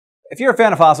If you're a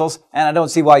fan of fossils, and I don't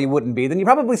see why you wouldn't be, then you've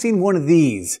probably seen one of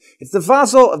these. It's the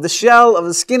fossil of the shell of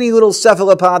a skinny little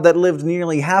cephalopod that lived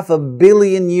nearly 500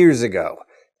 million years ago.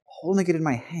 Holding it in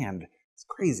my hand. It's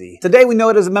crazy. Today we know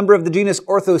it as a member of the genus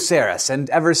Orthoceras, and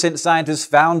ever since scientists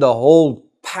found a whole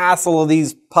passel of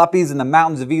these puppies in the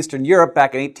mountains of Eastern Europe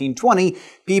back in 1820,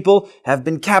 people have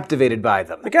been captivated by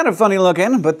them. They're kind of funny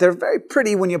looking, but they're very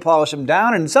pretty when you polish them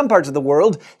down, and in some parts of the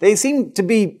world, they seem to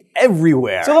be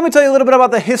everywhere. So let me tell you a little bit about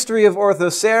the history of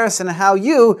Orthoceras and how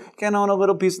you can own a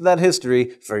little piece of that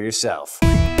history for yourself.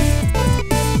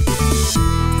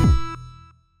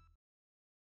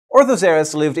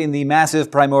 Orthoceras lived in the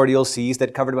massive primordial seas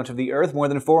that covered much of the Earth more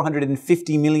than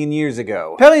 450 million years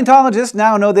ago. Paleontologists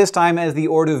now know this time as the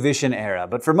Ordovician era,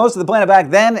 but for most of the planet back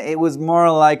then, it was more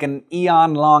like an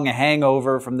eon-long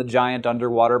hangover from the giant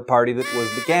underwater party that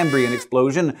was the Cambrian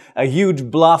Explosion, a huge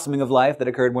blossoming of life that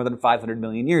occurred more than 500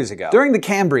 million years ago. During the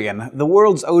Cambrian, the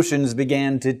world's oceans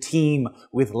began to teem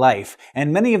with life,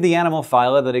 and many of the animal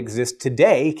phyla that exist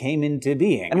today came into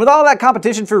being. And with all that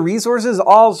competition for resources,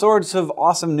 all sorts of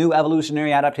awesome new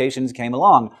evolutionary adaptations came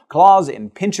along. Claws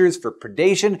and pinchers for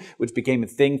predation, which became a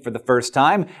thing for the first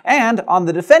time, and on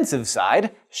the defensive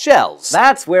side, shells.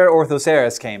 That's where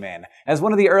Orthoceras came in. As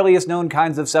one of the earliest known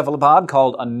kinds of cephalopod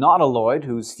called a nautiloid,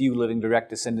 whose few living direct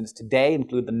descendants today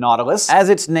include the nautilus. As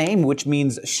its name, which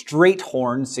means straight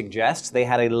horn, suggests, they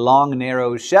had a long,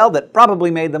 narrow shell that probably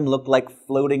made them look like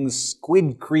floating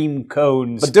squid cream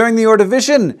cones. But during the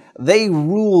Ordovician, they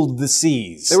ruled the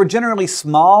seas. They were generally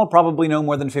small, probably no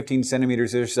more than 15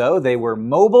 centimeters or so. They were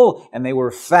mobile, and they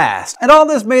were fast. And all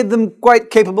this made them quite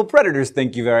capable predators,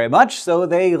 thank you very much, so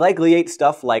they likely ate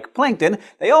stuff like plankton.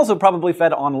 They also probably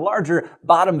fed on larger,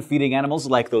 bottom-feeding animals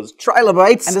like those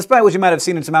trilobites. And despite what you might have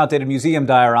seen in some outdated museum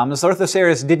dioramas,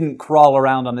 Orthoceras didn't crawl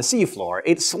around on the seafloor.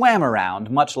 It swam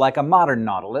around, much like a modern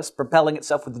nautilus, propelling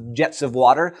itself with jets of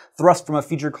water, thrust from a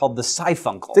feature called the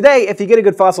siphuncle. Today, if you get a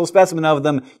good fossil specimen of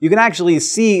them, you can actually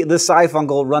see the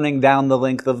siphuncle running down the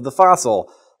length of the fossil,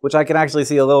 which I can actually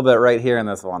see a little bit right here in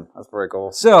this one. That's pretty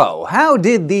cool. So, how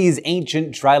did these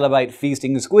ancient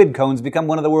trilobite-feasting squid cones become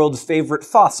one of the world's favorite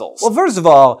fossils? Well, first of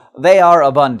all, they are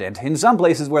abundant. In some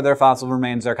places where their fossil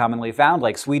remains are commonly found,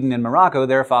 like Sweden and Morocco,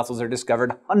 their fossils are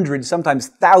discovered hundreds, sometimes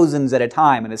thousands at a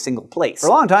time in a single place. For a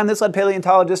long time, this led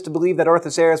paleontologists to believe that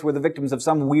Orthoceras were the victims of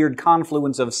some weird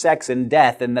confluence of sex and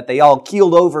death, and that they all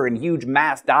keeled over in huge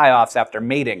mass die-offs after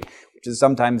mating, which is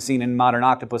sometimes seen in modern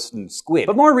octopus and squid.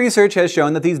 But more research has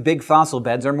shown that these big fossil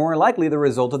beds are more likely the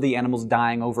result of the animals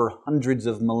dying over hundreds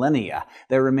of millennia.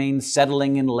 Their remains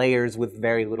settling in layers with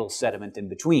very little sediment in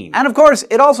between. And of course,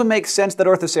 it also makes sense that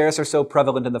Orthoceras are so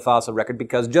prevalent in the fossil record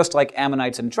because just like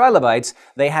ammonites and trilobites,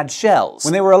 they had shells.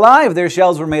 When they were alive, their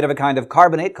shells were made of a kind of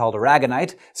carbonate called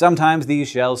aragonite. Sometimes these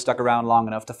shells stuck around long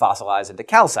enough to fossilize into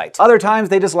calcite. Other times,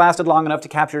 they just lasted long enough to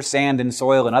capture sand and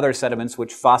soil and other sediments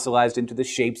which fossilized into the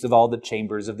shapes of all the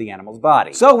chambers of the animal's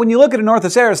body. So when you look at an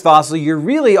Orthoceras fossil, you're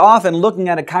really often looking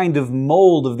at a kind of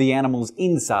mold of the animal's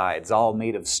insides, all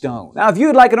made of stone. Now, if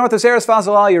you'd like an Orthoceras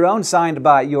fossil all your own, signed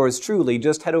by yours truly,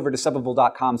 just head over to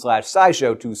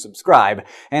subbable.com/SciShow to subscribe.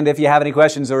 And if you have any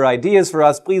questions or ideas for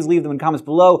us, please leave them in comments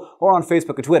below or on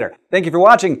Facebook or Twitter. Thank you for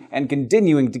watching and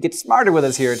continuing to get smarter with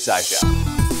us here at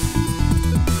SciShow.